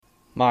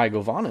Mai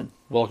Govanen.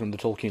 Welcome to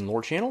the Tolkien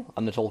Lore Channel.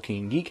 I'm the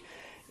Tolkien Geek,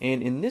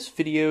 and in this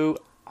video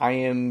I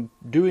am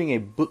doing a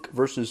book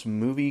versus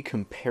movie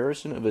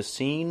comparison of a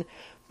scene,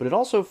 but it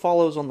also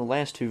follows on the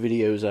last two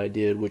videos I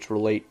did, which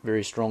relate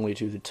very strongly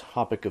to the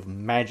topic of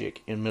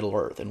magic in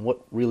Middle-earth, and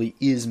what really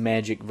is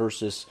magic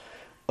versus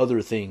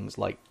other things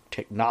like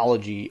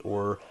technology,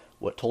 or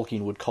what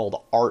Tolkien would call the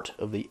art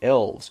of the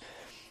elves.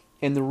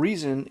 And the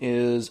reason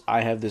is I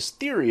have this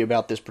theory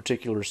about this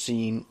particular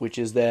scene, which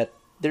is that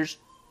there's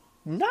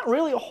not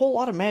really a whole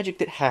lot of magic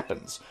that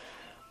happens.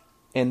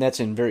 And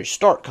that's in very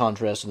stark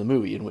contrast to the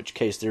movie, in which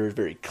case there is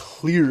very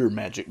clear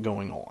magic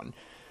going on.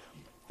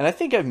 And I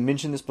think I've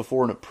mentioned this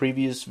before in a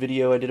previous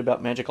video I did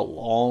about magic a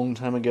long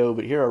time ago,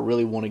 but here I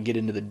really want to get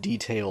into the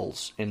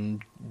details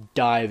and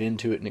dive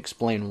into it and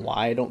explain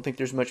why I don't think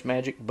there's much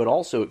magic, but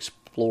also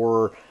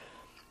explore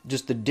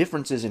just the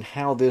differences in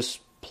how this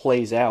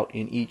plays out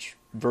in each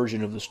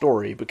version of the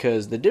story,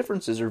 because the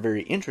differences are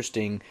very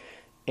interesting,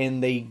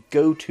 and they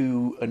go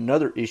to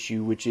another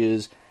issue, which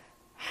is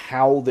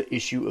how the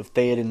issue of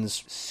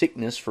Theoden's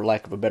sickness, for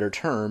lack of a better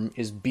term,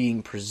 is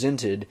being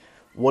presented,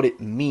 what it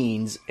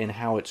means, and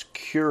how its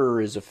cure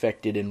is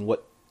affected, and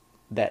what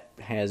that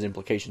has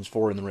implications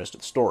for in the rest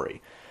of the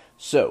story.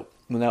 So,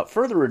 without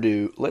further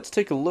ado, let's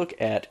take a look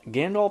at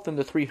Gandalf and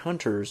the Three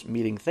Hunters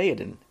meeting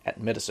Theoden at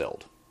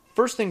Meduseld.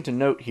 First thing to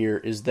note here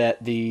is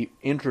that the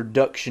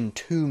introduction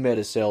to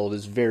Meduseld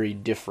is very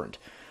different.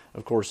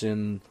 Of course,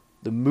 in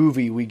the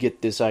movie, we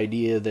get this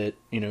idea that,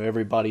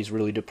 everybody's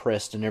really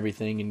depressed and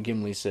everything, and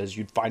Gimli says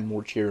you'd find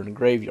more cheer in a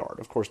graveyard.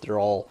 Of course, they're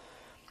all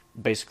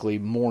basically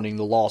mourning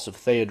the loss of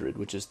Theodred,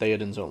 which is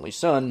Theoden's only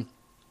son,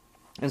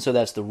 and so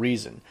that's the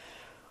reason.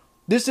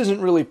 This isn't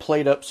really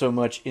played up so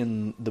much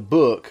in the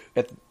book.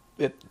 At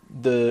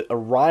the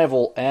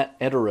arrival at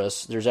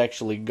Edoras, there's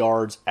actually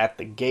guards at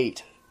the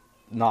gate,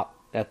 not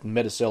at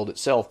Meduseld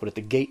itself, but at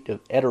the gate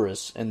of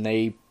Edoras, and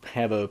they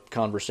have a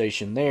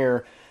conversation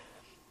there,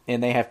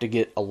 and they have to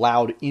get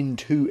allowed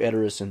into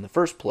Edoras in the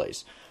first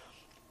place.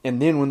 And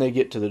then when they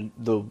get to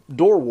the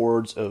door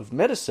wards of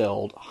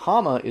Meduseld,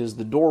 Hama is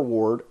the door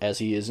ward, as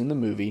he is in the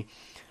movie,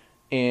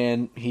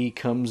 and he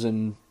comes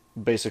and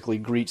basically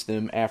greets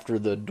them after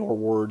the door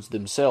wards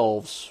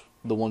themselves,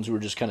 the ones who are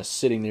just kind of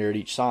sitting there at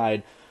each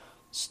side,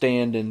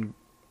 stand and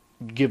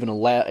give a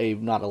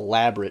not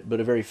elaborate, but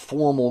a very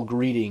formal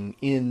greeting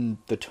in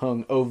the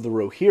tongue of the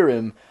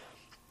Rohirrim.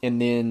 And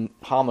then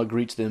Hama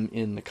greets them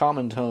in the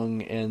common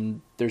tongue,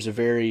 and there's a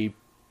very,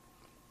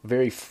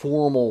 very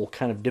formal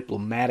kind of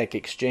diplomatic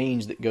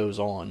exchange that goes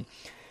on.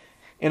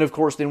 And of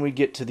course, then we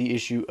get to the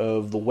issue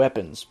of the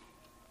weapons.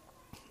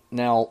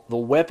 Now, the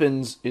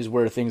weapons is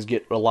where things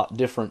get a lot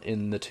different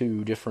in the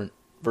two different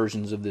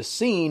versions of this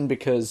scene,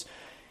 because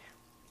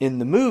in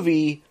the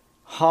movie,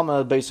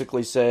 Hama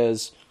basically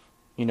says,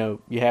 you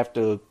have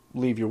to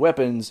leave your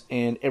weapons,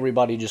 and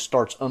everybody just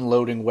starts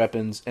unloading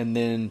weapons, and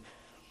then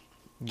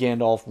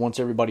Gandalf, once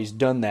everybody's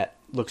done that,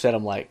 looks at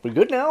him like, "We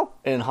good now?"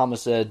 And Hama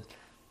said,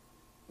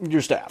 "Your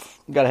staff.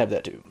 Gotta have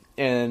that too."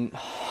 And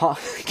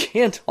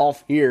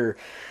Gandalf here,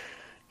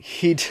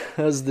 he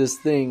does this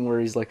thing where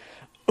he's like,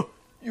 "Oh,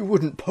 you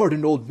wouldn't part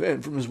an old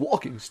man from his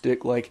walking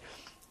stick. Like,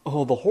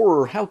 oh, the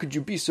horror, how could you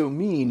be so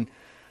mean?"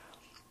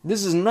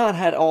 This is not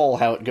at all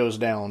how it goes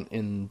down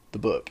in the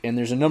book, and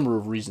there's a number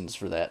of reasons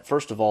for that.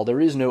 First of all,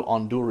 there is no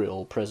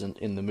Andúril present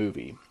in the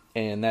movie,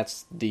 and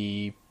that's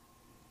the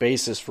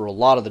basis for a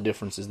lot of the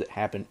differences that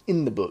happen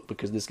in the book,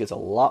 because this gets a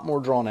lot more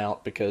drawn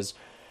out, because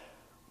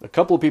a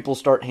couple of people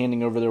start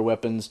handing over their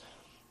weapons,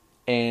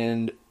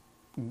 and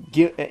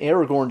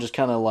Aragorn just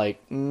kind of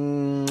like,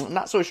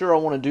 not so sure I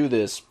want to do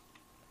this,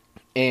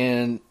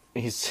 and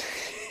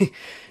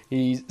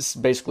he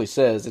basically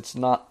says, "It's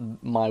not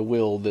my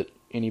will that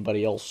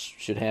anybody else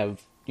should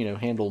have,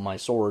 handle my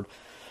sword."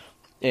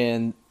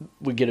 And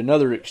we get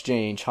another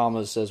exchange.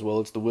 Hama says,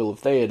 "Well, it's the will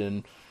of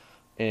Theoden,"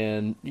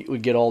 and we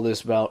get all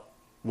this about,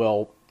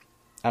 well,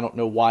 I don't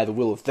know why the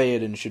will of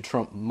Theoden should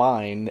trump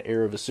mine, the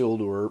heir of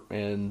Isildur.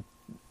 And,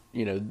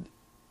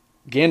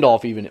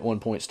 Gandalf even at one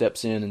point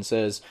steps in and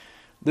says,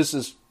 "This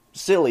is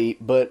silly,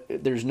 but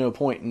there's no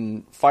point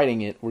in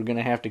fighting it. We're going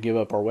to have to give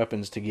up our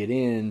weapons to get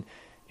in.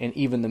 And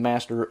even the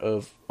master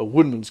of a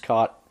woodman's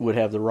cot would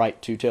have the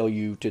right to tell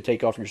you to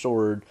take off your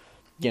sword."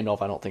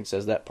 Gandalf, I don't think,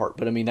 says that part,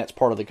 but I mean, that's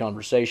part of the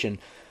conversation.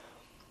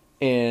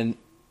 And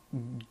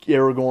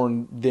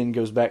Aragorn then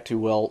goes back to,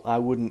 well, I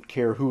wouldn't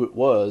care who it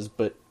was,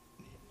 but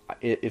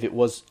if it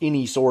was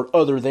any sword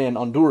other than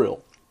Andúril.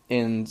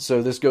 And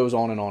so this goes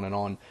on and on and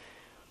on.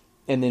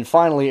 And then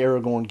finally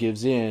Aragorn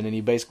gives in, and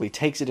he basically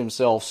takes it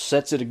himself,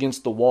 sets it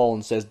against the wall,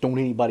 and says, "Don't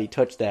anybody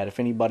touch that. If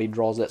anybody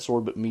draws that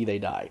sword but me, they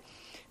die."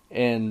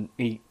 And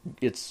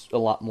it's a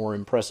lot more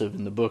impressive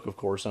in the book, of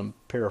course. I'm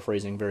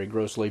paraphrasing very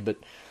grossly, but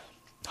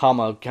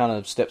Hama kind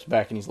of steps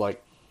back and he's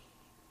like,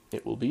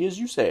 "It will be as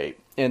you say."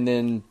 And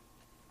then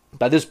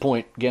by this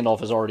point,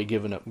 Gandalf has already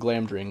given up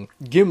Glamdring.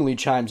 Gimli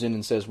chimes in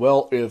and says,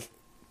 "Well, if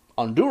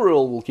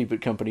Andúril will keep it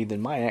company,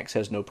 then my axe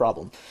has no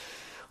problem."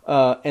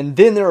 And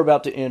then they're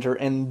about to enter,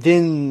 and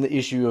then the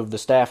issue of the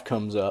staff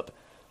comes up.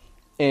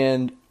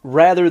 And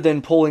rather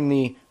than pulling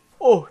the,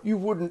 "Oh, you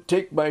wouldn't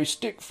take my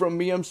stick from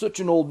me, I'm such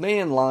an old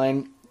man"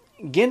 line,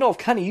 Gandalf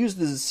kind of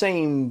uses the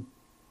same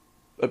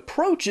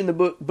approach in the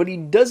book, but he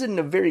does it in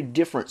a very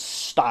different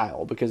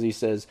style, because he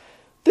says,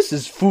 "This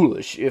is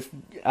foolish. If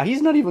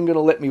he's not even going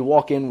to let me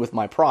walk in with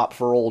my prop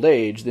for old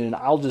age, then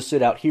I'll just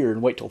sit out here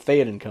and wait till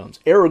Theoden comes."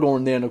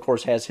 Aragorn then, of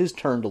course, has his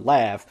turn to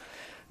laugh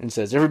and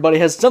says, "Everybody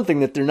has something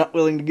that they're not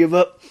willing to give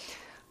up."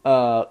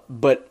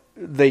 But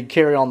they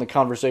carry on the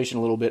conversation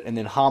a little bit, and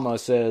then Hama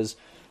says,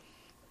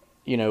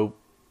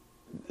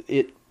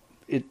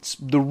 it's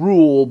the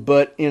rule,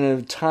 but in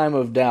a time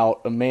of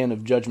doubt, a man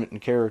of judgment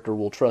and character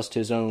will trust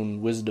his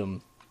own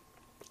wisdom.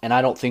 And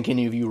I don't think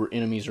any of you are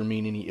enemies or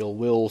mean any ill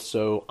will,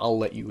 so I'll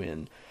let you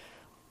in.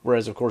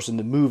 Whereas, of course, in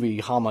the movie,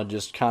 Hama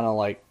just kind of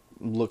like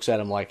looks at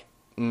him like,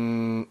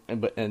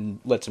 and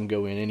lets him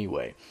go in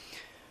anyway.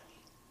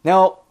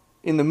 Now,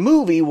 in the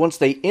movie, once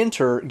they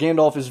enter,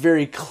 Gandalf is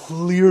very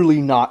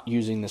clearly not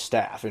using the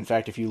staff. In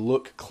fact, if you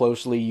look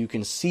closely, you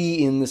can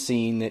see in the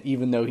scene that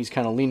even though he's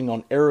kind of leaning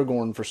on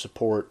Aragorn for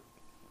support,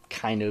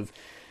 kind of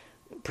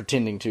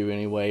pretending to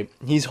anyway,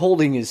 he's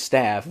holding his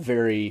staff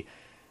very...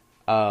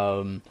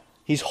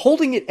 he's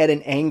holding it at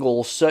an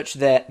angle such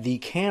that the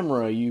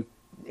camera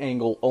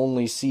angle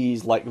only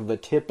sees like the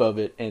tip of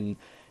it, and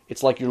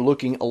it's like you're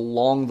looking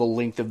along the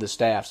length of the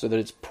staff so that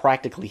it's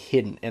practically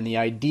hidden. And the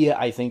idea,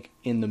 I think,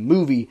 in the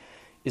movie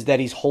is that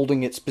he's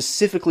holding it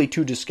specifically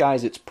to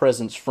disguise its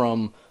presence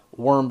from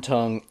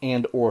Wormtongue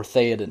and or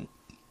Theoden.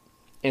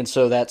 And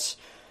so that's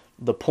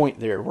the point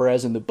there.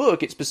 Whereas in the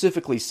book, it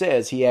specifically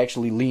says he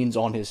actually leans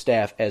on his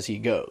staff as he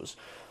goes.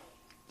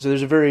 So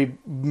there's a very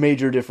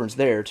major difference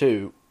there,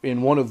 too.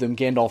 In one of them,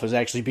 Gandalf is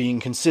actually being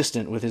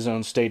consistent with his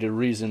own stated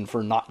reason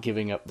for not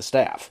giving up the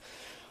staff.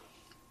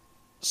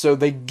 So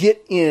they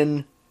get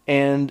in,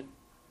 and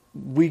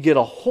we get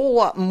a whole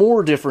lot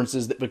more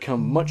differences that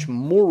become much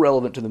more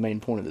relevant to the main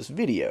point of this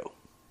video.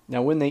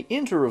 Now, when they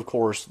enter, of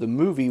course, the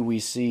movie, we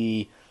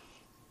see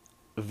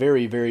a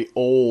very, very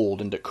old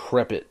and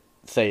decrepit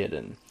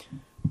Theoden.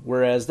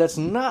 Whereas that's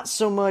not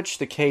so much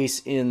the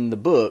case in the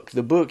book.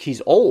 The book,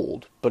 he's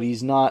old, but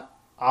he's not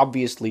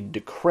obviously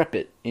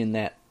decrepit in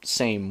that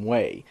same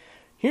way.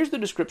 Here's the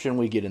description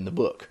we get in the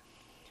book.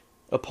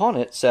 Upon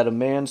it sat a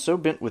man so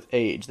bent with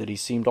age that he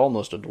seemed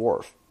almost a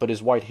dwarf, but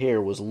his white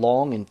hair was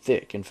long and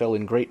thick and fell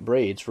in great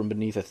braids from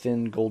beneath a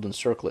thin golden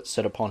circlet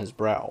set upon his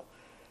brow.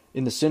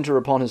 In the center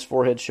upon his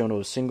forehead shone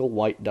a single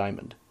white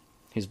diamond.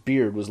 His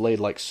beard was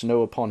laid like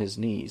snow upon his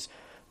knees,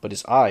 but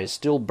his eyes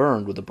still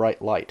burned with a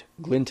bright light,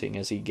 glinting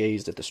as he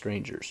gazed at the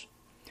strangers.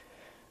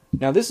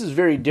 Now this is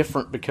very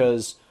different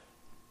because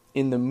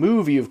in the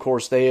movie, of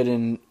course,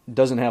 Theoden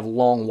doesn't have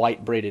long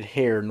white braided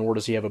hair, nor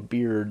does he have a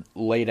beard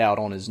laid out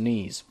on his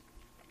knees.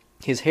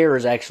 His hair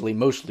is actually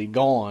mostly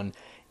gone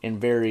and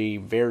very,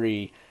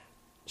 very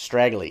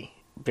straggly,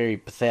 very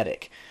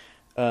pathetic,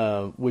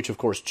 which of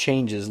course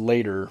changes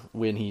later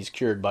when he's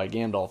cured by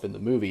Gandalf in the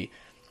movie.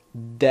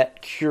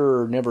 That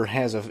cure never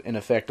has an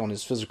effect on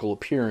his physical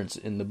appearance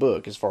in the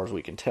book, as far as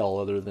we can tell,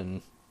 other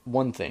than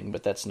one thing,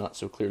 but that's not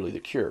so clearly the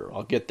cure.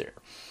 I'll get there.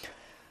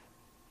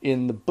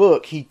 In the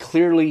book, he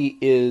clearly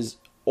is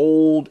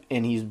old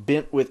and he's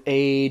bent with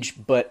age,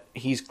 but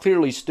he's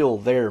clearly still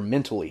there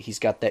mentally. He's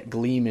got that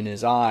gleam in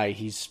his eye.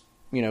 He's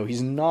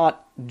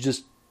not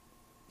just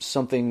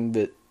something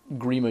that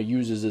Grima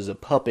uses as a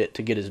puppet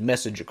to get his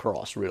message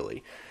across,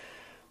 really.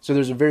 So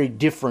there's a very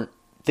different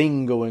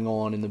thing going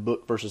on in the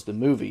book versus the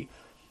movie.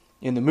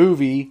 In the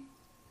movie,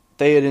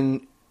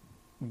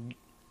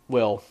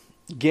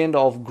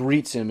 Gandalf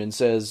greets him and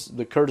says,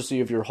 "The courtesy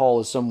of your hall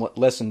is somewhat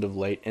lessened of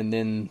late," and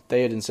then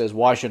Theoden says,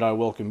 "Why should I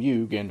welcome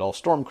you,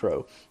 Gandalf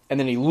Stormcrow?" And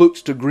then he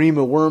looks to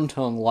Grima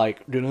Wormtongue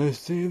like, "Did I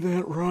say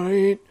that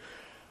right?"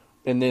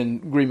 And then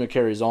Grima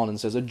carries on and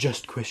says, "A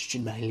just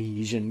question, my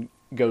liege," and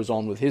goes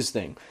on with his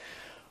thing.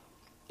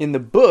 In the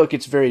book,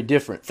 it's very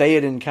different.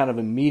 Theoden kind of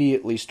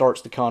immediately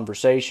starts the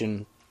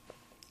conversation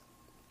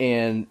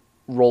and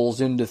rolls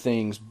into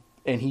things,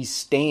 and he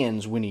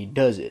stands when he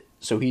does it.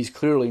 So he's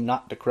clearly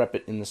not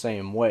decrepit in the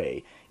same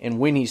way. And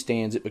when he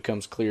stands, it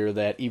becomes clear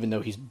that even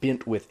though he's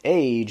bent with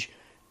age,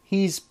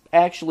 he's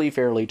actually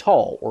fairly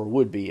tall, or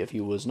would be if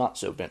he was not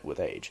so bent with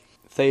age.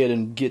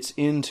 Theoden gets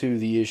into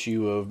the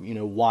issue of,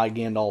 why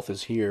Gandalf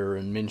is here,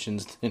 and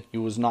mentions that he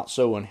was not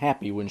so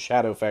unhappy when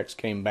Shadowfax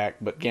came back,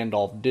 but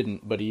Gandalf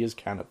didn't, but he is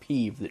kind of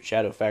peeved that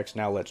Shadowfax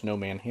now lets no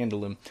man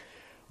handle him.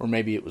 Or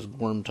maybe it was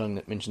Wormtongue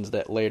that mentions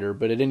that later.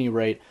 But at any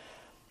rate,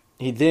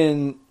 he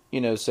then,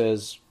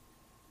 says,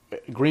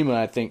 Grima,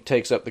 I think,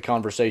 takes up the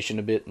conversation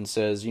a bit and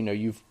says,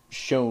 you've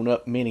shown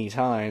up many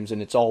times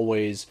and it's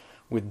always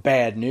with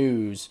bad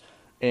news.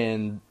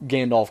 And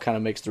Gandalf kind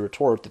of makes the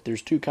retort that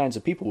there's two kinds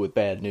of people with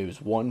bad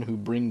news. One who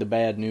bring the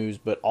bad news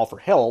but offer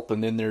help,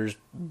 and then there's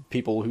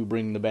people who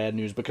bring the bad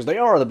news because they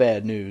are the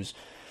bad news.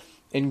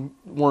 And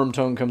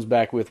Wormtongue comes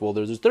back with, well,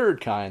 there's a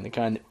third kind, the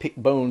kind that pick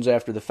bones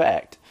after the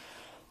fact.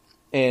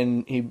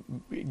 And he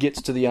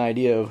gets to the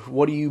idea of,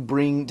 what do you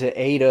bring to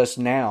aid us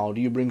now?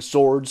 Do you bring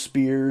swords,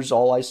 spears?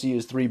 All I see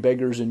is three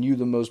beggars, and you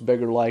the most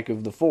beggar-like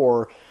of the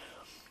four.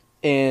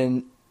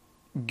 And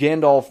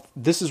Gandalf,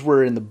 this is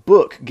where in the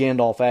book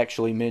Gandalf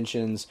actually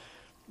mentions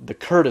the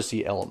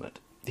courtesy element.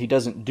 He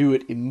doesn't do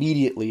it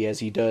immediately as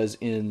he does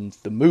in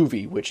the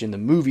movie, which in the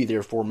movie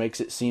therefore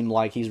makes it seem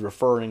like he's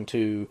referring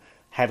to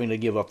having to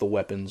give up the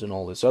weapons and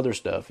all this other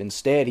stuff.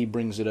 Instead, he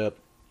brings it up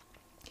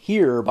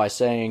here by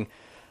saying,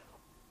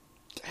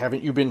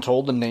 haven't you been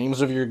told the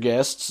names of your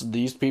guests?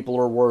 These people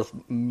are worth,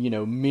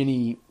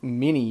 many,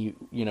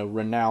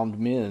 renowned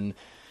men.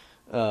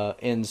 I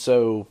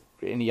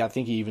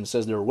think he even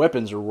says their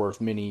weapons are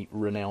worth many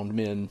renowned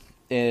men.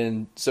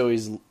 And so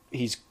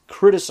he's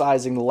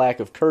criticizing the lack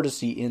of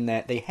courtesy in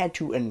that they had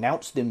to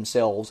announce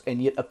themselves,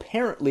 and yet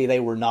apparently they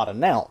were not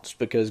announced,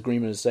 because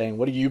Grima is saying,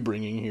 what are you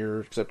bringing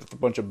here except with a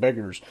bunch of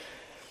beggars?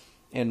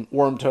 And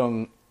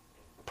Wormtongue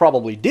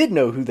probably did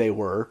know who they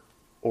were,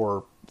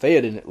 or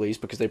Theoden at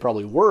least, because they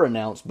probably were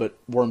announced, but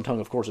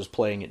Wormtongue, of course, is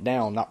playing it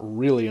down, not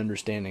really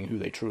understanding who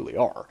they truly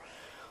are.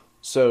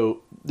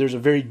 So there's a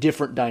very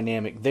different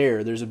dynamic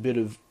there. There's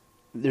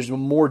a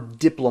more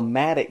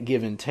diplomatic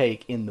give and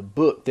take in the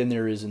book than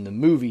there is in the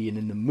movie, and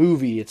in the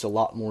movie it's a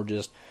lot more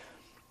just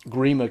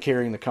Grima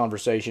carrying the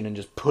conversation and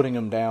just putting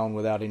them down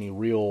without any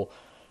real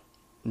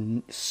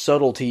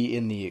subtlety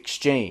in the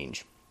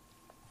exchange.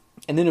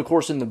 And then, of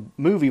course, in the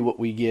movie what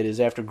we get is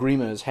after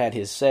Grima has had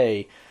his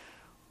say,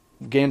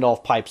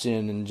 Gandalf pipes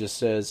in and just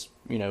says,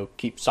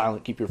 keep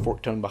silent, keep your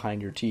forked tongue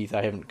behind your teeth.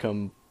 I haven't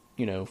come,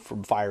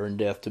 from fire and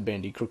death to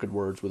bandy crooked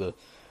words with a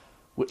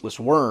witless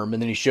worm.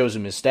 And then he shows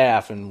him his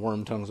staff, and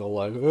Wormtongue's all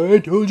like, I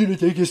told you to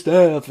take his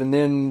staff. And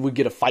then we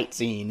get a fight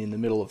scene in the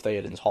middle of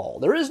Theoden's hall.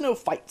 There is no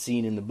fight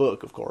scene in the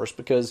book, of course,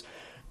 because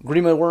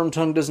Grima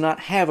Wormtongue does not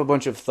have a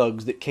bunch of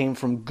thugs that came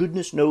from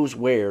goodness knows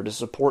where to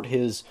support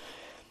his...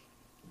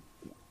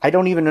 I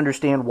don't even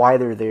understand why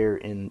they're there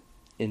in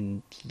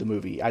the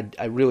movie.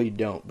 I really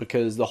don't,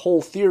 because the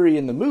whole theory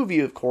in the movie,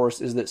 of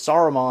course, is that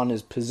Saruman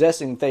is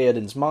possessing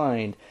Theoden's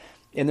mind,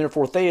 and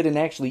therefore Theoden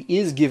actually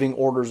is giving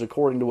orders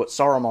according to what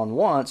Saruman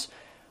wants.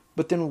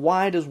 But then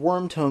why does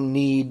Wormtongue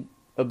need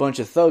a bunch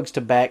of thugs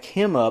to back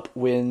him up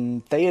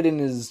when Theoden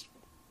is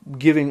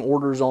giving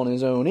orders on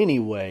his own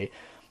anyway?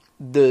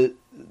 The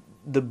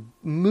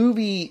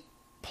movie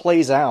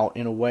plays out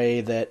in a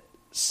way that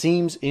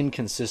seems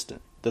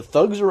inconsistent. The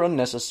thugs are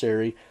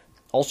unnecessary.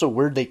 Also,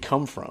 where'd they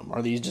come from?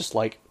 Are these just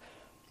like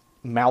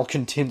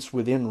malcontents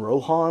within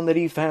Rohan that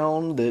he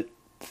found that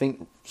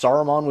think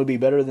Saruman would be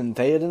better than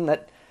Theoden?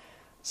 That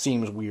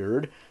seems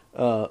weird.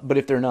 But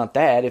if they're not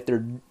that, if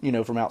they're,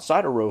 from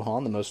outside of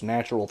Rohan, the most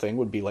natural thing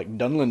would be like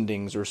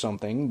Dunlendings or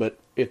something. But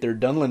if they're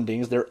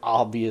Dunlendings, they're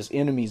obvious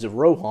enemies of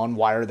Rohan.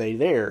 Why are they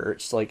there?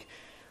 It's like,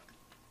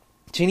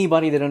 to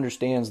anybody that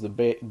understands the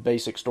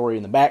basic story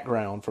in the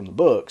background from the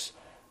books,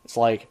 it's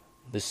like,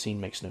 this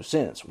scene makes no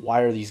sense.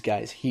 Why are these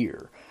guys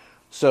here?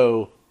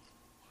 So,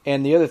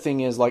 and the other thing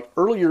is, like,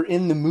 earlier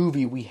in the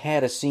movie, we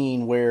had a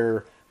scene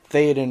where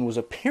Theoden was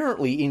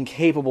apparently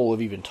incapable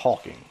of even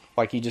talking.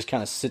 Like, he just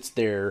kind of sits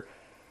there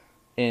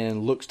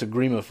and looks to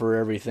Grima for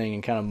everything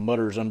and kind of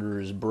mutters under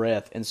his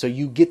breath. And so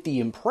you get the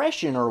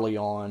impression early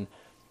on,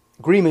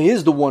 Grima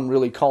is the one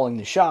really calling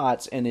the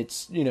shots, and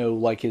it's,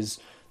 like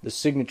the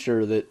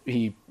signature that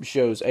he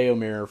shows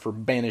Éomer for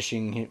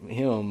banishing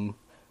him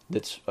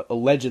that's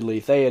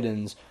allegedly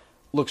Theoden's,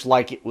 looks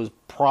like it was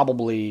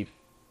probably,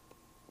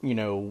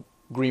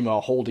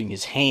 Grima holding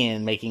his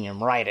hand, making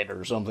him write it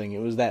or something. It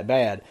was that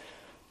bad.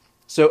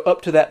 So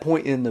up to that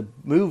point in the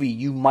movie,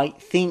 you might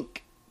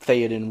think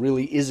Theoden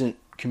really isn't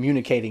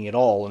communicating at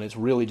all, and it's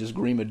really just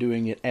Grima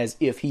doing it as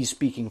if he's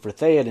speaking for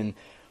Theoden.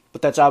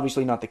 But that's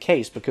obviously not the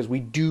case, because we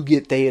do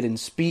get Theoden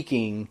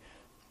speaking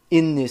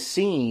in this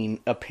scene,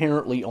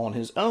 apparently on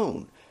his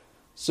own.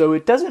 So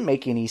it doesn't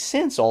make any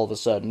sense all of a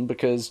sudden,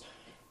 because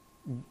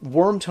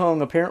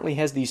Wormtongue apparently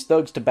has these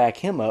thugs to back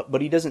him up,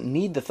 but he doesn't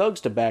need the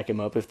thugs to back him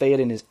up if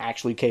Theoden is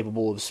actually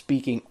capable of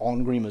speaking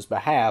on Grima's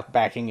behalf,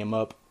 backing him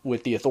up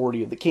with the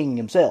authority of the king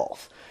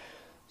himself.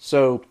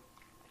 So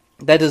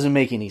that doesn't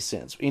make any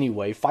sense.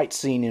 Anyway, fight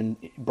scene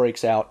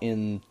breaks out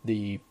in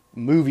the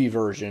movie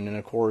version, and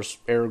of course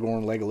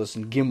Aragorn, Legolas,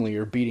 and Gimli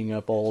are beating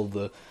up all of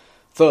the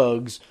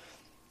thugs,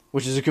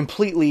 which is a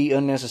completely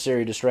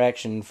unnecessary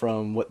distraction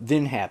from what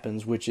then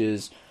happens, which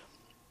is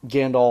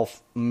Gandalf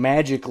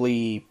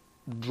magically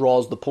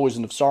draws the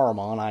poison of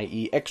Saruman,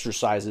 i.e.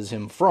 exorcises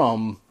him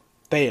from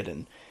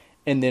Theoden.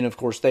 And then, of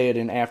course,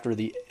 Theoden, after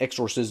the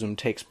exorcism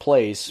takes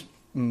place,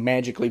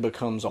 magically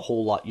becomes a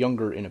whole lot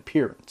younger in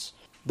appearance.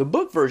 The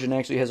book version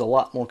actually has a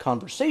lot more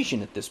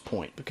conversation at this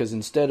point, because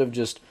instead of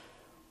just,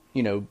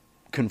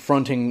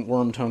 confronting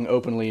Wormtongue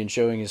openly and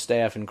showing his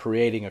staff and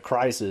creating a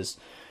crisis,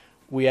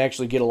 we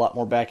actually get a lot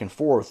more back and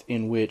forth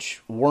in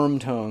which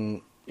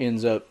Wormtongue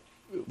ends up...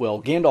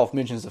 Well, Gandalf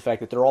mentions the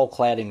fact that they're all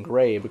clad in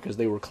grey because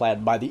they were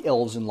clad by the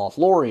elves in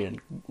Lothlorien.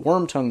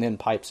 Wormtongue then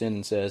pipes in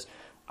and says,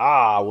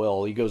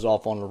 he goes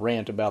off on a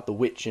rant about the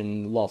witch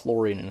in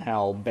Lothlorien and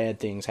how bad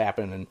things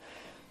happen, and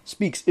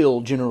speaks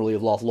ill generally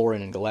of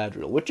Lothlorien and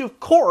Galadriel, which of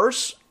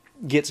course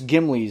gets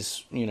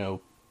Gimli's,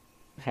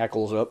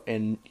 hackles up,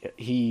 and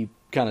he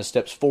kind of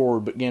steps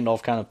forward, but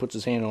Gandalf kind of puts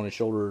his hand on his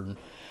shoulder, and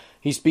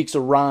he speaks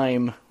a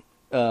rhyme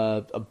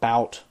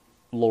about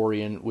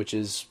Lorien, which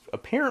is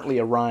apparently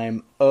a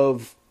rhyme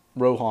of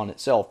Rohan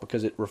itself,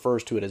 because it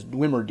refers to it as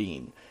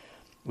Dwimmerdene,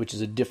 which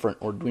is a different,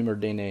 or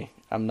Dwimmerdene.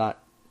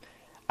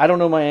 I don't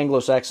know my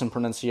Anglo-Saxon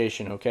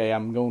pronunciation, okay?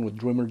 I'm going with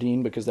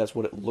Dwimmerdene because that's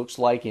what it looks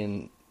like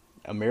in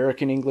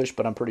American English,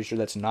 but I'm pretty sure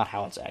that's not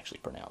how it's actually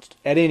pronounced.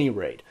 At any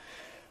rate,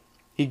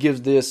 he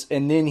gives this,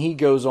 and then he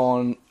goes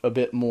on a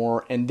bit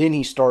more, and then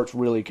he starts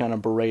really kind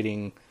of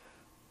berating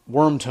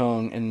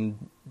Wormtongue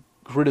and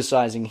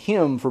criticizing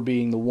him for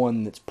being the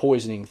one that's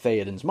poisoning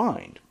Theoden's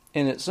mind.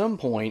 And at some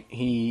point,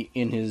 he,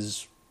 in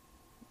his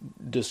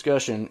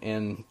discussion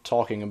and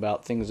talking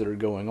about things that are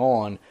going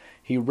on,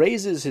 he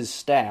raises his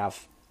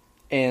staff,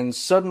 and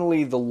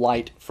suddenly the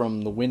light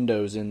from the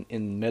windows in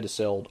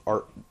Meduseld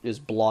is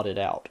blotted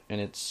out, and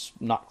it's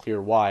not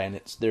clear why, and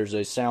there's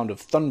a sound of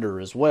thunder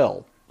as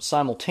well.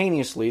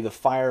 Simultaneously, the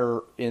fire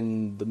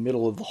in the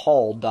middle of the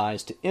hall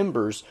dies to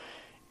embers,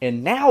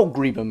 and now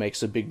Grima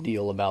makes a big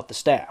deal about the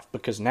staff,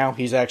 because now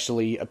he's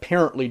actually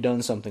apparently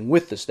done something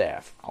with the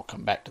staff. I'll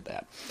come back to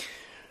that.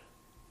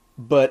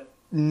 But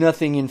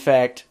nothing, in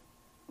fact,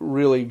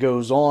 really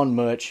goes on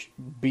much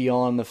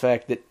beyond the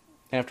fact that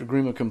after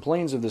Grima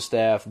complains of the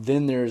staff,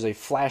 then there's a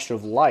flash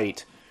of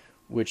light,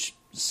 which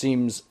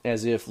seems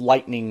as if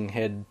lightning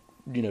had,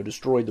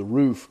 destroyed the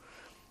roof,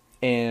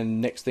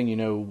 and next thing you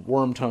know,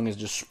 Wormtongue is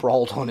just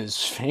sprawled on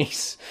his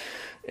face.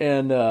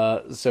 And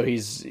so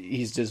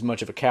he's as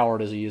much of a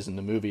coward as he is in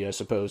the movie, I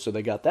suppose, so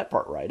they got that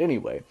part right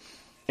anyway.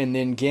 And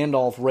then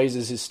Gandalf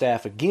raises his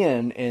staff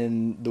again,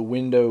 and the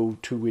window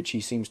to which he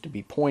seems to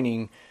be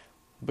pointing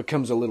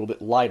becomes a little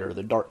bit lighter.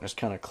 The darkness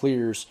kind of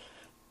clears,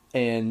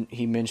 and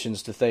he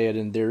mentions to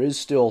Theoden, there is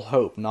still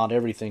hope, not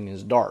everything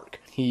is dark.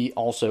 He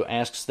also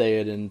asks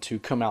Theoden to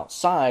come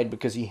outside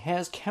because he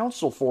has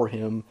counsel for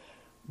him,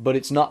 but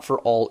it's not for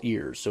all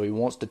ears, so he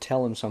wants to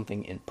tell him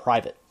something in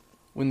private.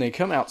 When they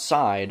come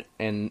outside,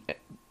 and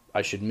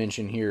I should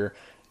mention here,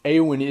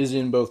 Éowyn is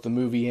in both the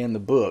movie and the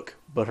book,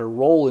 but her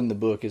role in the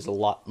book is a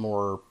lot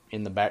more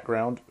in the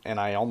background, and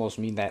I almost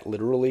mean that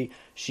literally.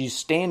 She's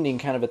standing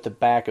kind of at the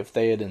back of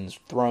Theoden's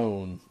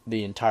throne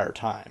the entire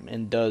time,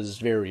 and does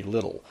very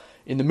little.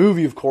 In the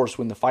movie, of course,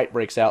 when the fight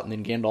breaks out, and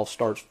then Gandalf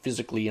starts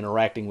physically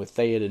interacting with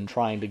Theoden,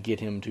 trying to get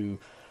him to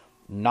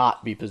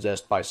not be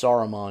possessed by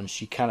Saruman,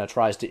 she kind of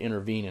tries to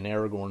intervene, and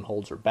Aragorn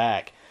holds her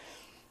back.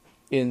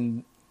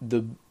 In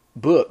the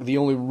book, the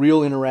only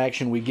real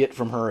interaction we get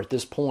from her at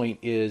this point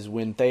is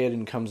when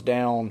Theoden comes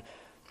down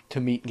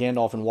to meet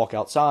Gandalf and walk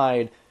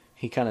outside.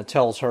 He kind of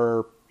tells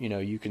her,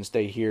 you can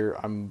stay here,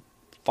 I'm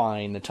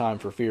fine, the time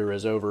for fear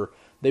is over.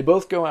 They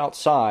both go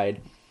outside,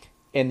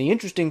 and the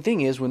interesting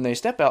thing is, when they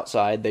step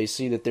outside, they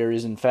see that there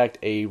is in fact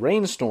a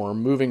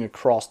rainstorm moving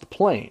across the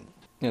plain.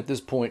 At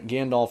this point,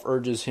 Gandalf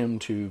urges him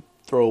to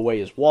throw away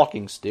his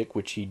walking stick,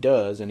 which he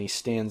does, and he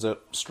stands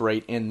up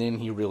straight, and then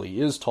he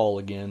really is tall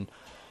again.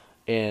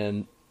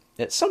 And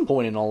at some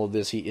point in all of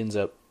this, he ends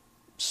up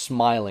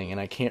smiling,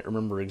 and I can't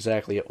remember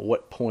exactly at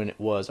what point it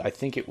was. I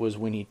think it was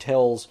when he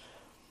tells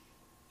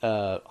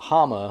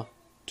Hama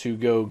to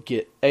go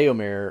get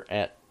Éomer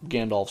at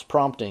Gandalf's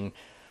prompting.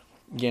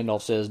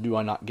 Gandalf says, do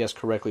I not guess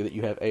correctly that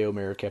you have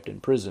Éomer kept in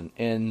prison?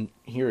 And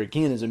here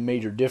again is a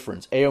major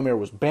difference. Éomer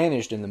was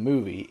banished in the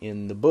movie.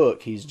 In the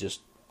book, he's just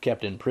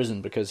kept in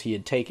prison because he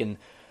had taken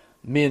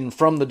men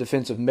from the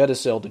defense of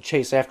Meduseld to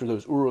chase after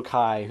those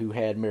Uruk-hai who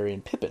had Merry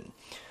and Pippin.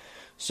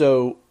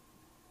 So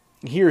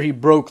here he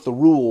broke the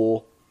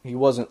rule. He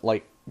wasn't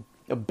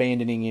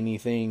abandoning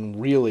anything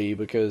really,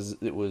 because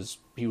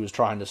he was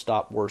trying to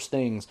stop worse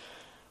things.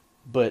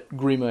 But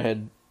Grima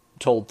had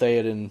told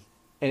Theoden,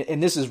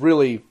 and this is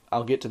really,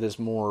 I'll get to this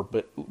more,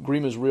 but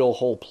Grima's real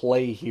whole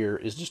play here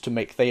is just to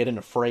make Theoden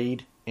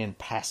afraid and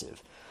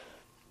passive.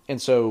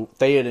 And so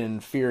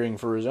Theoden, fearing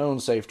for his own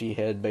safety,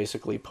 had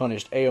basically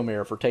punished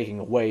Éomer for taking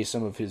away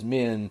some of his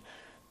men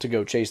to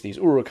go chase these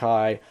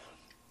Uruk-hai.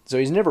 So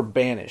he's never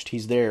banished.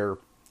 He's there,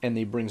 and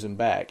he brings him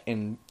back.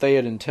 And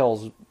Theoden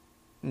tells,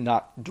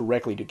 not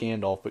directly to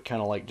Gandalf, but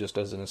kind of just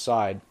as an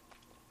aside,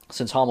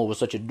 since Hama was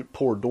such a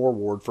poor door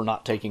ward for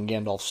not taking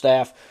Gandalf's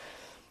staff,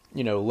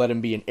 let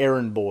him be an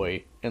errand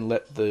boy, and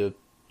let the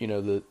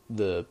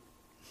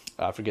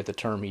I forget the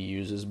term he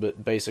uses,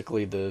 but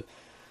basically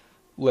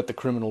let the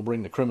criminal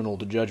bring the criminal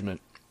to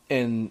judgment.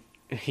 And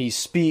he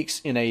speaks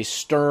in a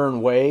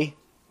stern way,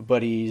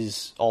 but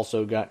he's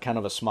also got kind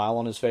of a smile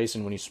on his face,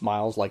 and when he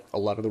smiles, a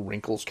lot of the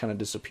wrinkles kind of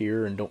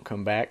disappear and don't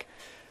come back.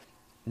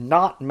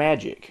 Not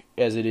magic,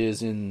 as it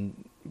is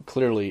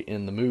clearly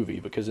in the movie,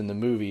 because in the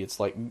movie it's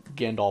like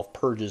Gandalf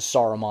purges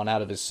Saruman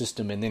out of his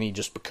system and then he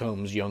just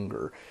becomes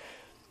younger.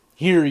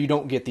 Here you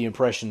don't get the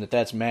impression that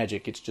that's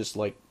magic. It's just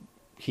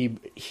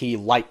he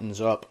lightens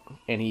up,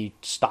 and he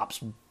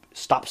stops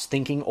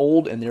thinking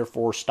old, and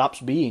therefore stops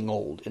being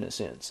old in a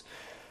sense.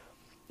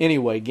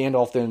 Anyway,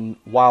 Gandalf then,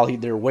 while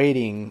they're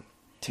waiting,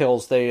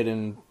 tells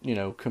Theoden,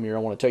 come here, I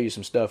want to tell you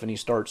some stuff, and he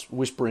starts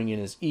whispering in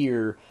his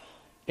ear,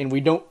 And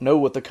we don't know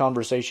what the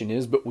conversation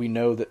is, but we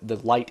know that the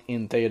light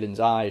in Theoden's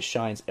eyes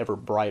shines ever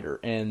brighter.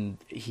 And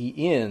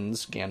he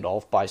ends,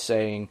 Gandalf, by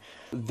saying,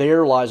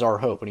 "There lies our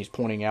hope," and he's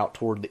pointing out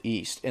toward the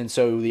east. And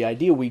so the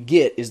idea we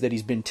get is that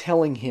he's been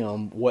telling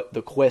him what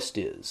the quest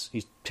is.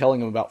 He's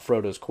telling him about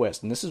Frodo's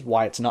quest. And this is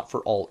why it's not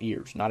for all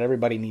ears. Not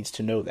everybody needs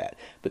to know that.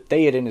 But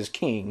Theoden, as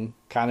king,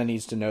 kind of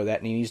needs to know that,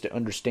 and he needs to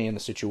understand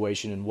the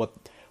situation and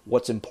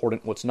what's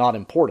important, what's not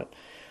important.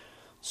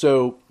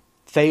 So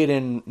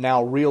Theoden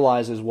now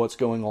realizes what's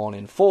going on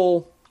in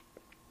full,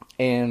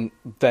 and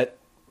that,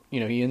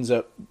 he ends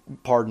up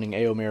pardoning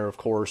Éomer, of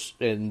course,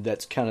 and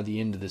that's kind of the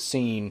end of the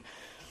scene.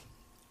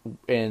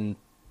 And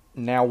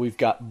now we've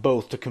got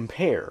both to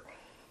compare.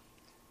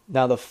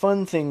 Now, the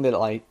fun thing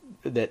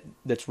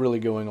that's really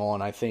going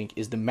on, I think,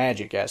 is the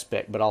magic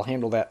aspect, but I'll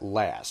handle that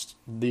last.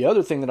 The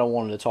other thing that I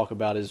wanted to talk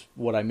about is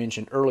what I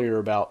mentioned earlier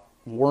about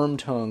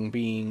Wormtongue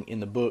being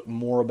in the book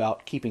more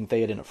about keeping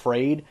Theoden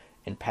afraid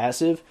and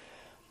passive.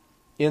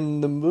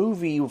 In the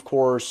movie, of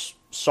course,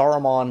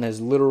 Saruman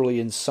has literally,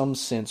 in some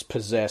sense,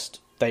 possessed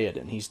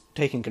Theoden. He's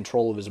taken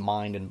control of his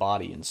mind and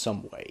body in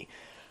some way.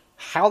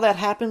 How that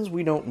happens,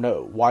 we don't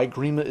know. Why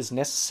Grima is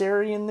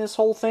necessary in this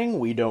whole thing,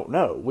 we don't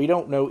know. We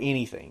don't know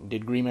anything.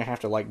 Did Grima have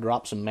to,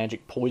 drop some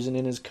magic poison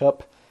in his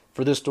cup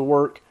for this to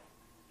work?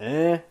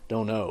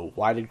 Don't know.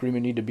 Why did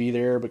Grima need to be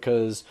there?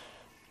 Because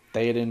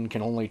Theoden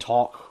can only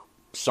talk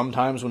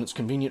sometimes when it's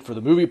convenient for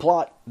the movie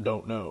plot?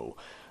 Don't know.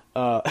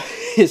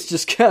 It's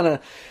just kind of...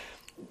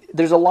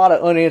 There's a lot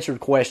of unanswered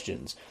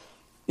questions.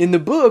 In the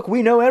book,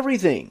 we know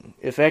everything,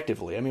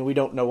 effectively. I mean, we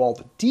don't know all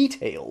the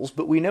details,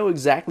 but we know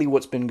exactly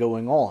what's been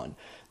going on.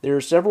 There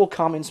are several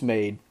comments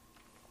made.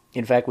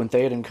 In fact, when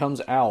Theoden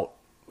comes out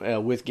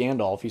with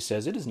Gandalf, he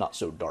says, "It is not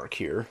so dark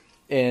here."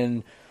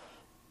 And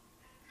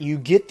you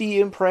get the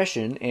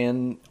impression,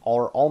 and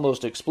are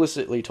almost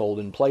explicitly told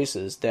in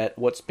places, that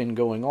what's been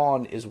going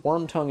on is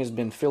Wormtongue has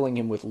been filling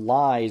him with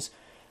lies,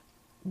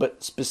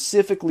 but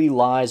specifically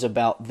lies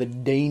about the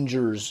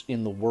dangers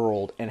in the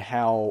world and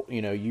how,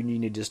 you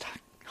need to just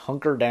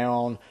hunker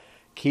down,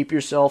 keep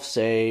yourself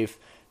safe,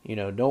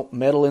 don't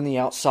meddle in the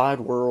outside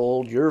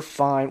world, you're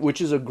fine,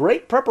 which is a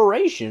great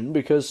preparation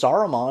because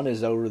Saruman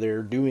is over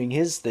there doing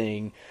his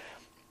thing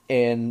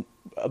and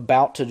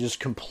about to just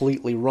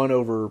completely run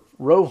over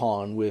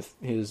Rohan with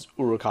his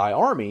Uruk-hai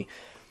army.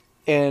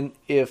 And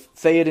if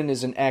Theoden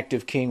is an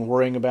active king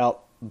worrying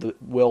about the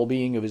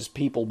well-being of his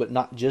people, but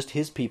not just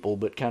his people,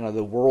 but kind of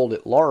the world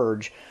at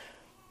large,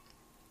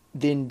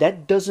 then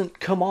that doesn't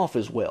come off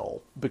as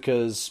well,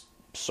 because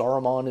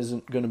Saruman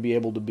isn't going to be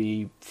able to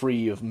be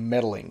free of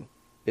meddling.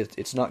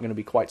 It's not going to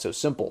be quite so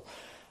simple.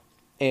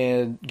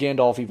 And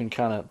Gandalf even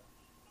kind of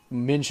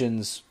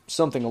mentions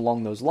something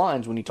along those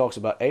lines when he talks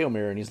about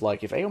Éomer, and he's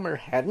like, if Éomer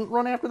hadn't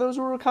run after those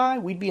Uruk-hai,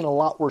 we'd be in a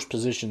lot worse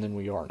position than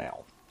we are now.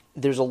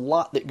 There's a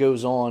lot that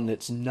goes on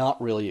that's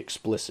not really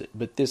explicit,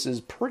 but this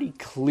is pretty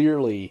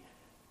clearly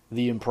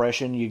the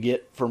impression you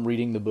get from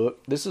reading the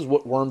book. This is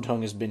what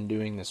Wormtongue has been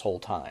doing this whole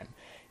time.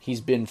 He's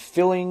been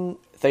filling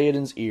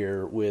Theoden's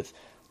ear with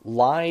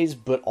lies,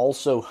 but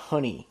also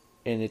honey,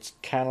 and it's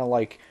kind of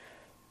like,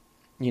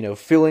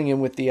 filling him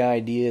with the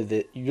idea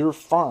that you're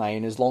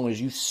fine as long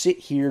as you sit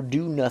here,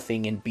 do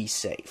nothing, and be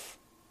safe.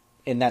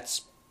 And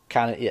that's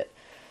kind of it.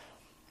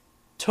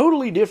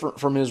 Totally different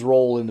from his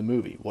role in the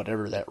movie,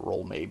 whatever that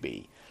role may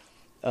be.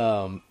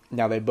 Now,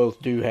 they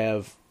both do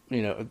have,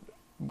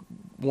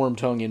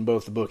 Wormtongue in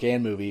both the book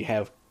and movie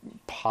have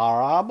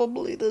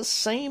probably the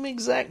same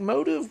exact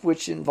motive,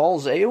 which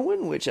involves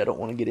Éowyn, which I don't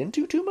want to get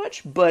into too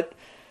much, but,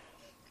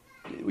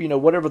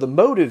 whatever the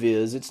motive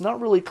is, it's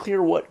not really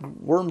clear what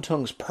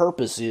Wormtongue's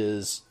purpose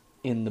is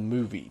in the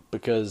movie,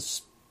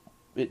 because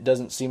it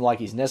doesn't seem like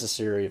he's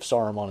necessary if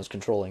Saruman is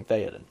controlling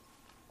Theoden.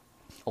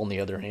 On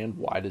the other hand,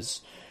 why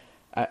does...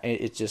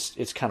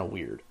 it's kind of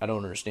weird. I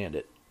don't understand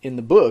it. In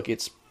the book,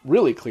 it's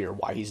really clear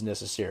why he's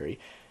necessary.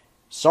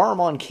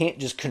 Saruman can't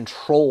just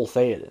control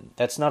Theoden.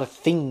 That's not a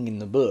thing in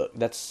the book.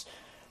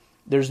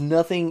 There's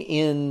nothing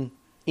in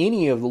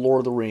any of the Lord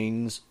of the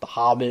Rings, The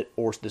Hobbit,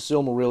 or the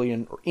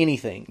Silmarillion, or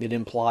anything that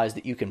implies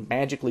that you can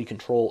magically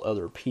control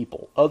other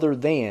people, other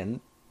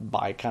than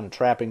by kind of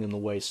trapping them the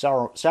way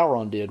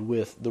Sauron did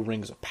with the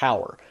Rings of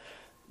Power.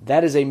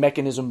 That is a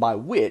mechanism by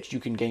which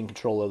you can gain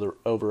control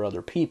over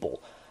other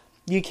people.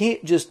 You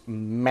can't just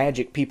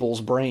magic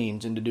people's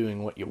brains into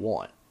doing what you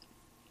want,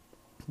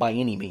 by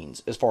any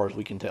means, as far as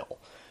we can tell.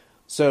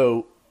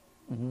 So,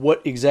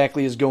 what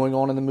exactly is going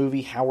on in the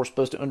movie, how we're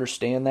supposed to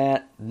understand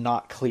that,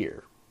 not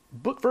clear.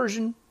 Book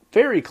version,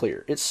 very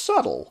clear. It's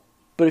subtle,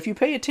 but if you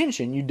pay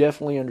attention, you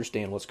definitely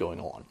understand what's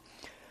going on.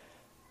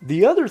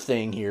 The other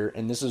thing here,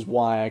 and this is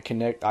why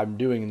I'm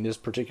doing this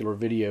particular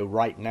video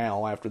right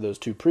now after those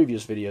two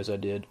previous videos I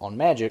did on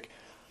magic.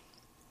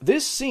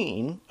 This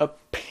scene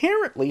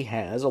apparently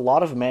has a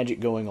lot of magic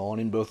going on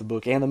in both the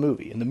book and the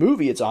movie. In the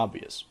movie, it's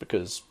obvious,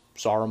 because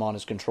Saruman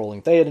is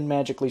controlling Theoden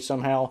magically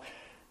somehow.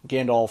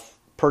 Gandalf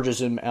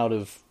purges him out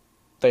of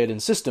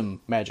Theoden's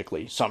system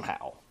magically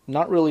somehow.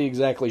 Not really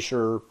exactly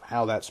sure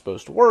how that's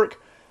supposed to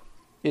work.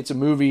 It's a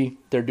movie,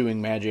 they're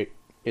doing magic,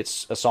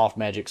 It's a soft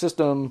magic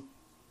system,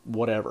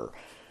 whatever.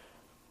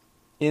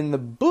 In the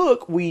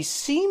book, we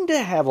seem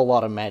to have a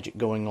lot of magic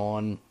going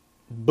on,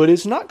 but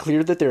it's not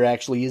clear that there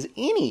actually is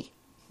any.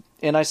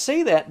 And I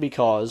say that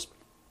because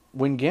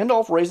when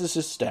Gandalf raises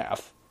his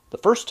staff the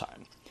first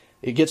time,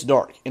 it gets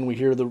dark and we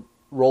hear the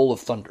roll of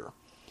thunder.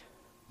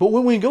 But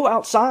when we go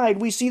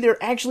outside, we see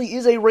there actually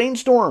is a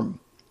rainstorm.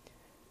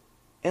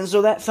 And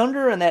so that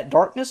thunder and that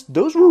darkness,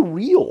 those were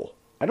real.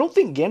 I don't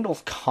think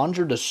Gandalf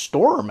conjured a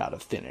storm out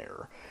of thin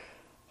air.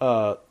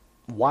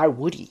 Why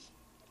would he?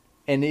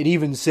 And it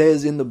even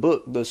says in the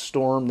book, the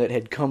storm that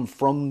had come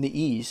from the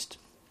east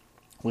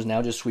was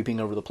now just sweeping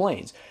over the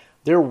plains.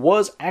 There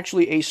was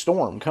actually a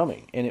storm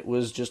coming, and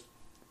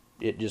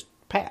it just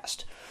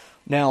passed.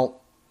 Now,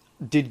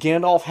 did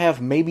Gandalf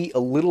have maybe a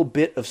little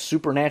bit of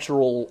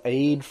supernatural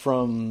aid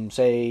from,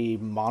 say,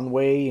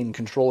 Manwë in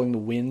controlling the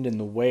wind and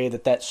the way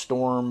that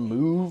storm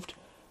moved?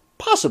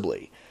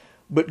 Possibly.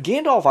 But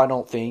Gandalf, I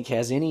don't think,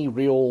 has any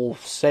real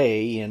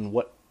say in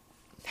what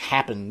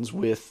happens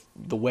with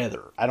the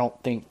weather. I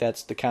don't think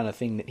that's the kind of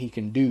thing that he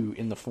can do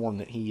in the form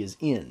that he is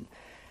in.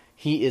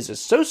 He is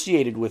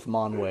associated with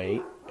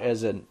Manwë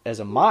as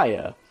a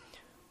Maya,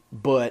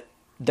 but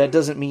that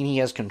doesn't mean he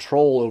has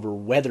control over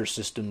weather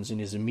systems in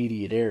his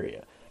immediate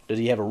area. Does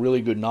he have a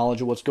really good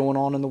knowledge of what's going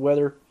on in the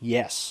weather?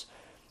 Yes.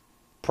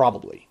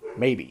 Probably.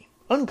 Maybe.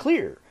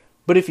 Unclear.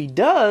 But if he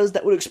does,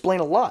 that would explain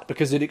a lot,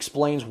 because it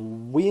explains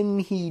when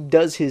he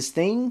does his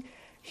thing,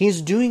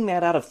 he's doing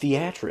that out of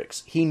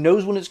theatrics. He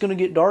knows when it's going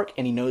to get dark,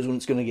 and he knows when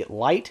it's going to get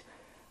light,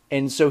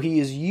 and so he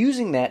is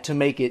using that to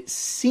make it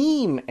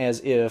seem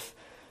as if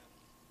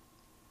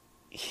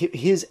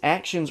his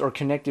actions are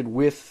connected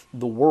with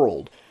the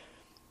world.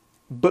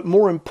 But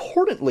more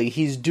importantly,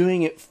 he's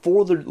doing it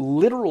for the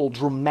literal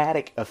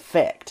dramatic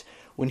effect.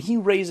 When he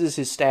raises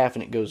his staff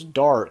and it goes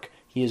dark,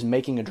 he is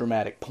making a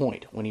dramatic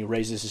point. When he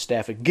raises his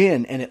staff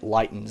again and it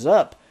lightens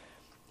up,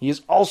 he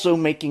is also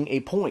making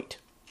a point.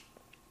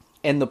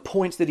 And the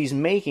points that he's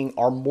making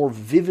are more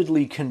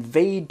vividly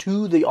conveyed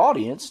to the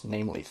audience,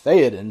 namely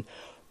Theoden,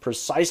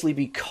 precisely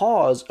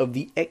because of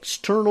the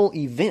external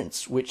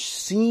events which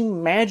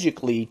seem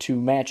magically to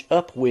match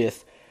up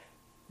with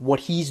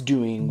what he's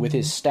doing with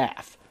his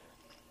staff,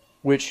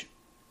 which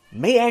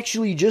may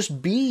actually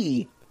just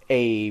be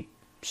a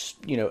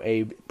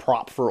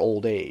prop for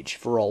old age,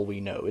 for all we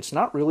know. It's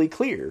not really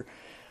clear.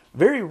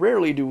 Very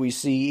rarely do we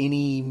see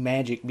any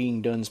magic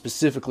being done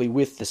specifically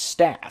with the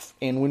staff,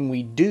 and when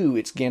we do,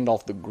 it's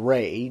Gandalf the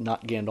Grey,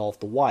 not Gandalf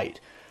the White.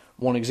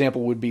 One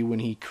example would be when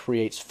he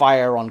creates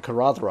fire on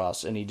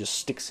Caradhras, and he just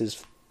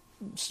sticks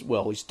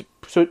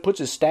puts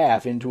his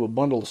staff into a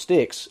bundle of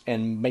sticks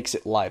and makes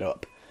it light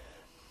up.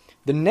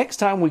 The next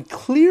time we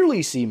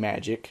clearly see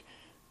magic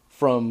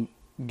from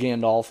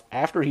Gandalf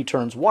after he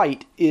turns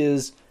white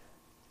is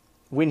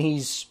when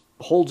he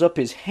holds up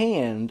his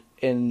hand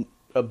and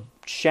a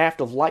shaft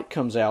of light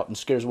comes out and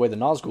scares away the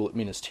Nazgul at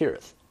Minas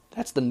Tirith.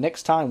 That's the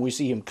next time we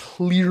see him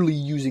clearly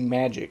using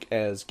magic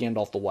as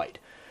Gandalf the White.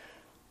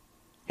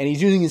 And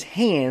he's using his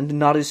hand,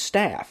 not his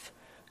staff.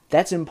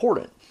 That's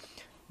important.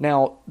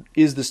 Now,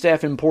 is the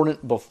staff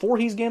important before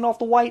he's Gandalf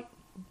the White?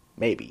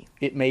 Maybe.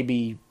 It may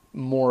be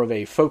more of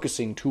a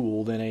focusing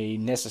tool than a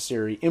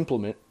necessary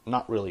implement,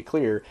 not really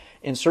clear.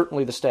 And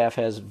certainly the staff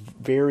has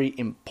very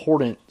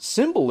important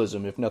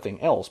symbolism, if nothing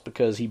else,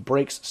 because he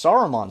breaks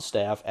Saruman's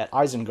staff at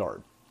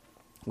Isengard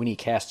when he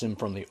casts him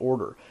from the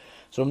Order.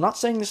 So I'm not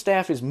saying the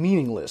staff is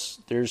meaningless.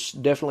 There's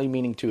definitely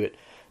meaning to it.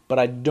 But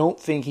I don't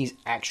think he's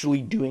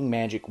actually doing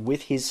magic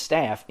with his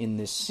staff in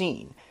this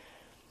scene.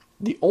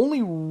 The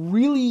only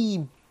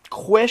really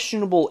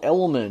questionable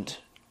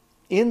element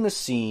in the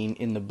scene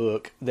in the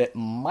book that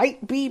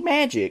might be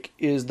magic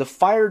is the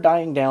fire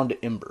dying down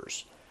to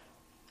embers.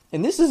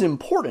 And this is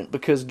important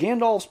because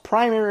Gandalf's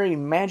primary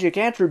magic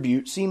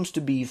attribute seems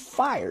to be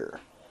fire.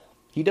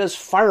 He does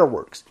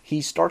fireworks.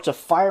 He starts a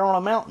fire on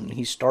a mountain.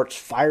 He starts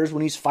fires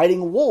when he's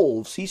fighting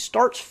wolves. He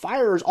starts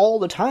fires all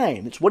the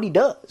time. It's what he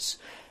does.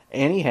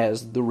 And he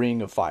has the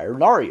Ring of Fire,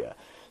 Narya.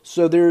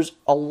 So there's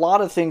a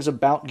lot of things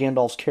about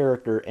Gandalf's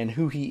character and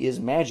who he is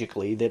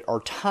magically that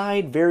are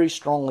tied very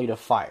strongly to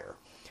fire.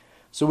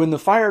 So when the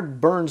fire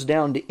burns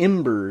down to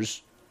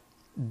embers,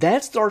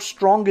 that's our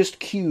strongest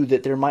cue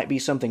that there might be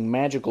something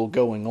magical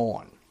going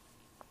on.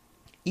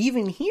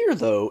 Even here,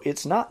 though,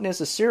 it's not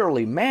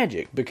necessarily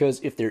magic, because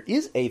if there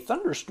is a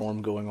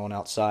thunderstorm going on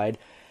outside,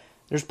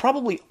 there's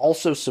probably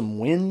also some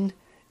wind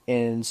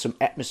and some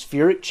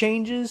atmospheric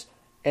changes,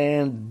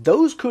 and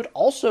those could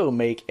also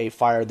make a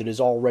fire that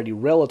is already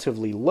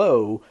relatively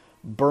low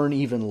burn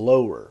even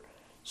lower.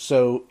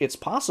 So it's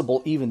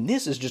possible even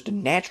this is just a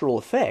natural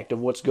effect of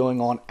what's going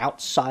on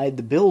outside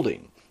the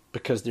building,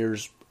 because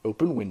there's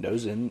open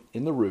windows in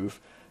the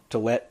roof to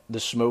let the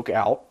smoke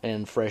out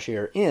and fresh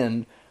air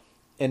in,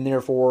 and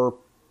therefore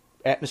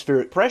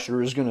atmospheric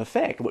pressure is going to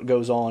affect what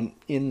goes on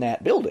in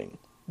that building,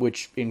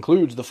 which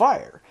includes the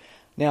fire.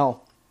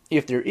 Now,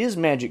 if there is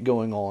magic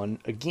going on,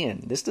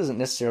 again, this doesn't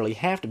necessarily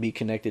have to be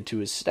connected to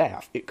his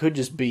staff. It could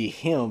just be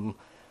him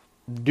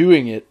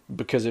doing it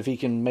because if he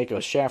can make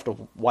a shaft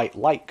of white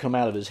light come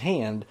out of his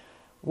hand,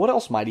 what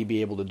else might he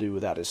be able to do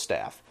without his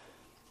staff?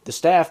 The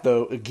staff,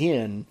 though,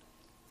 again,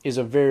 is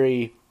a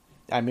very,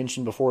 I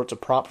mentioned before, it's a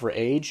prop for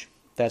age.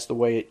 That's the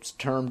way it's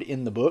termed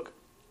in the book.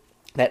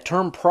 That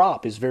term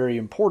prop is very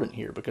important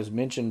here because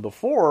mentioned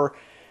before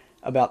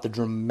about the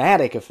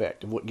dramatic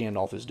effect of what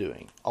Gandalf is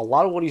doing. A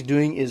lot of what he's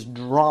doing is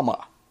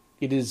drama.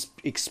 It is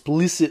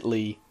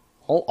explicitly,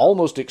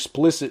 almost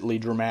explicitly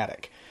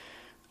dramatic.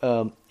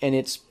 And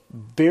it's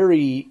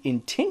very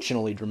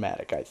intentionally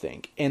dramatic, I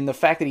think. And the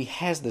fact that he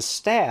has the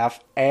staff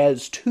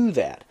adds to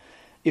that.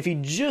 If he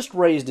just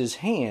raised his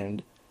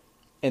hand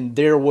and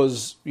there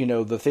was,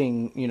 the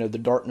thing, the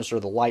darkness or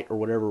the light or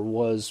whatever it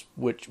was,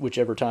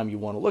 whichever time you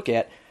want to look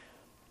at,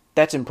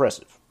 that's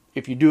impressive.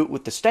 If you do it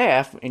with the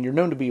staff and you're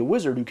known to be a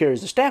wizard who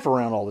carries the staff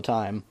around all the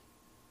time,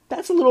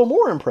 that's a little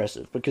more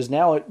impressive because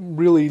now it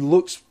really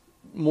looks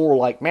more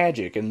like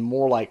magic and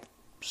more like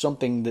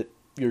something that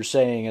you're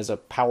saying as a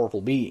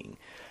powerful being.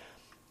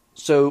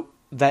 So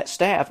that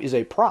staff is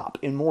a prop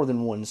in more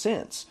than one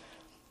sense.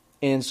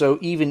 And so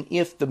even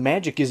if the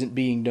magic isn't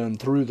being done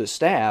through the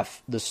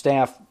staff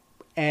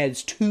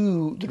adds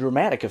to the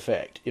dramatic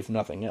effect, if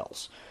nothing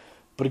else.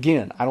 But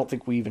again, I don't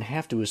think we even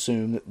have to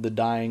assume that the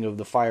dying of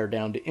the fire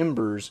down to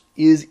embers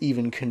is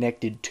even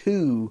connected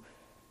to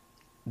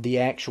the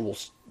actual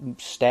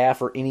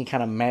staff or any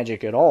kind of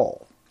magic at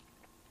all.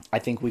 I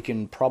think we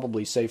can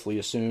probably safely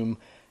assume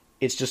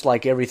it's just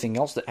like everything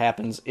else that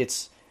happens.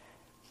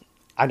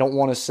 I don't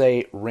want to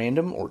say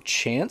random or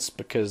chance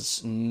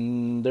because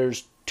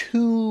there's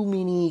too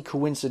many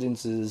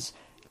coincidences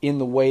in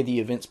the way the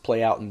events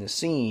play out in this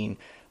scene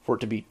for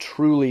it to be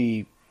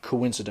truly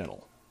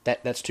coincidental.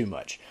 That's too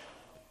much.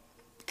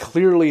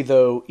 Clearly,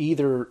 though,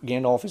 either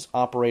Gandalf is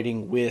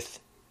operating with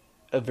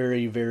a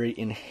very, very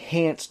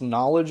enhanced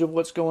knowledge of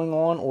what's going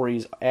on, or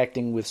he's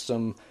acting with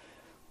some,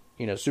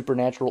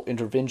 supernatural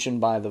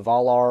intervention by the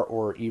Valar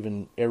or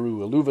even Eru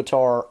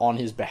Ilúvatar on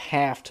his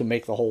behalf to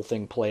make the whole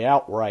thing play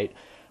out right.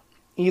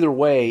 Either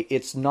way,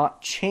 it's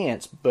not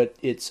chance, but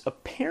it's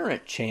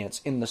apparent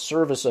chance in the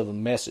service of a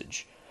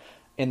message.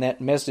 And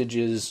that message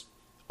is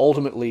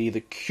ultimately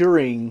the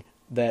curing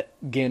that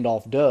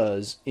Gandalf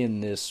does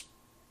in this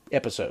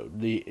episode.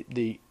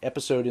 The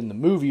episode in the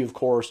movie, of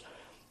course,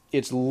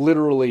 it's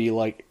literally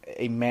like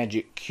a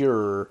magic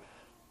cure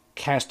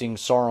casting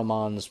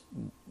Saruman's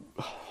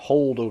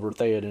hold over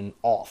Theoden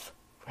off,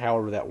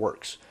 however that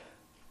works.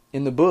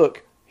 In the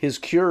book, his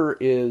cure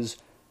is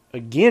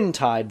again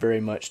tied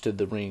very much to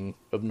the Ring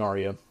of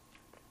Narya,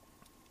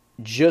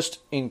 just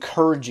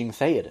encouraging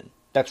Theoden.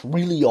 That's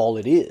really all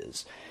it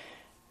is.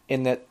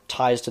 And that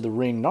ties to the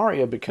Ring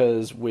Narya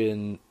because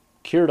when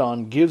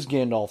Círdan gives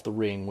Gandalf the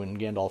ring, when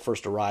Gandalf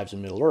first arrives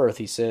in Middle-earth,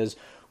 he says,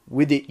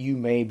 with it you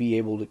may be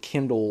able to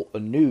kindle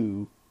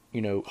anew,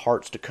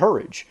 hearts to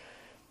courage,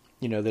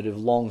 that have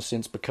long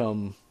since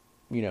become,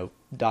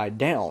 died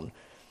down.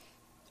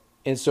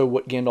 And so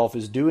what Gandalf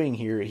is doing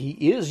here, he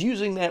is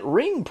using that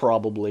ring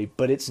probably,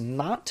 but it's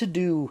not to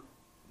do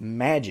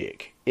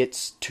magic.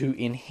 It's to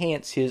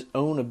enhance his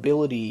own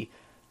ability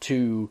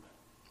to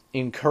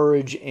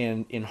encourage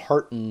and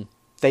enhearten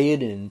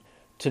Theoden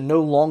to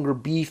no longer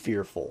be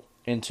fearful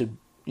and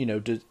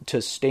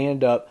to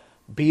stand up,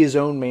 be his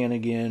own man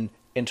again,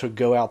 and to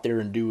go out there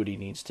and do what he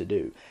needs to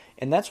do.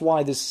 And that's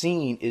why this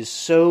scene is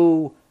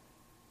so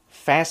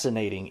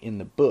fascinating in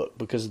the book,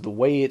 because of the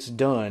way it's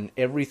done,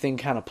 everything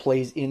kind of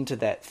plays into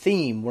that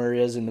theme,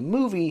 whereas in the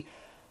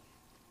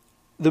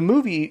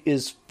movie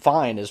is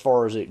fine as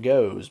far as it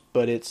goes,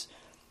 but it's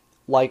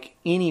like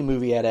any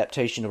movie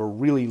adaptation of a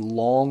really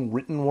long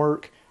written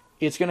work,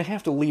 it's going to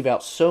have to leave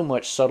out so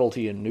much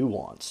subtlety and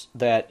nuance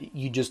that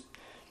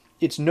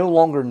it's no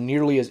longer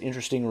nearly as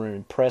interesting or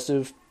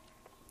impressive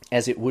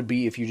as it would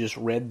be if you just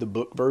read the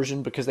book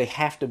version, because they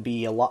have to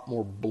be a lot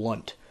more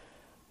blunt.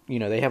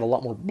 They have a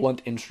lot more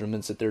blunt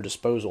instruments at their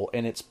disposal,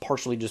 and it's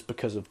partially just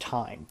because of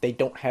time. They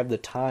don't have the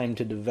time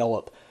to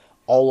develop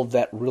all of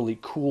that really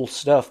cool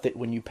stuff that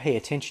when you pay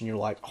attention, you're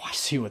like, oh, I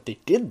see what they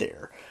did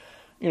there.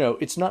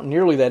 It's not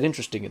nearly that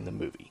interesting in the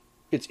movie.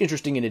 It's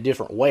interesting in a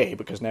different way,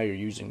 because now you're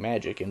using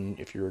magic, and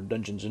if you're a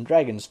Dungeons &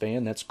 Dragons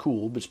fan, that's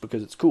cool, but it's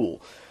because it's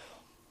cool.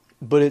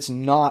 But it's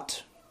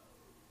not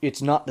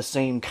the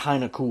same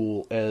kind of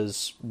cool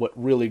as what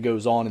really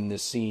goes on in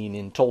this scene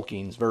in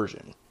Tolkien's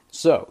version.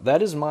 So,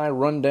 that is my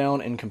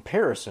rundown and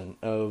comparison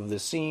of the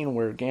scene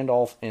where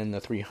Gandalf and the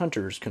three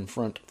hunters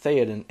confront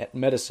Theoden at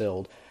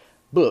Meduseld,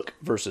 book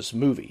versus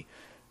movie.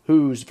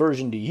 Whose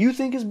version do you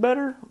think is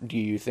better? Do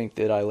you think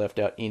that I left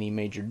out any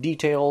major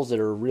details that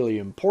are really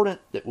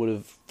important that would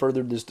have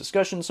furthered this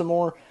discussion some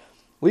more?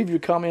 Leave your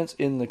comments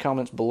in the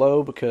comments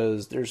below,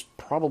 because there's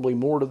probably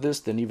more to this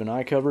than even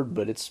I covered,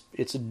 but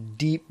it's a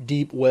deep,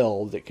 deep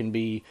well that can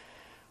be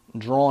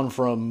drawn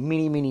from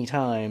many, many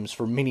times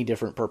for many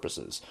different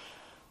purposes.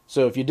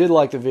 So if you did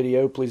like the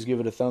video, please give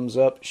it a thumbs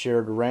up, share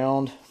it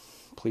around.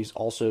 Please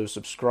also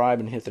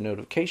subscribe and hit the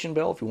notification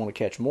bell if you want to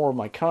catch more of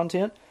my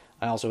content.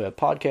 I also have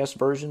podcast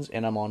versions,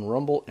 and I'm on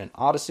Rumble and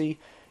Odyssey.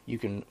 You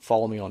can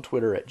follow me on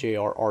Twitter at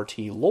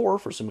JRRTLore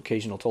for some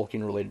occasional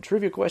Tolkien-related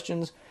trivia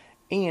questions,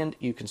 and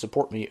you can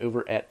support me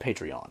over at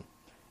Patreon.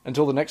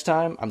 Until the next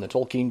time, I'm the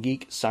Tolkien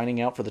Geek, signing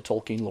out for the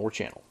Tolkien Lore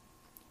Channel.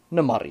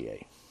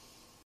 Namarie.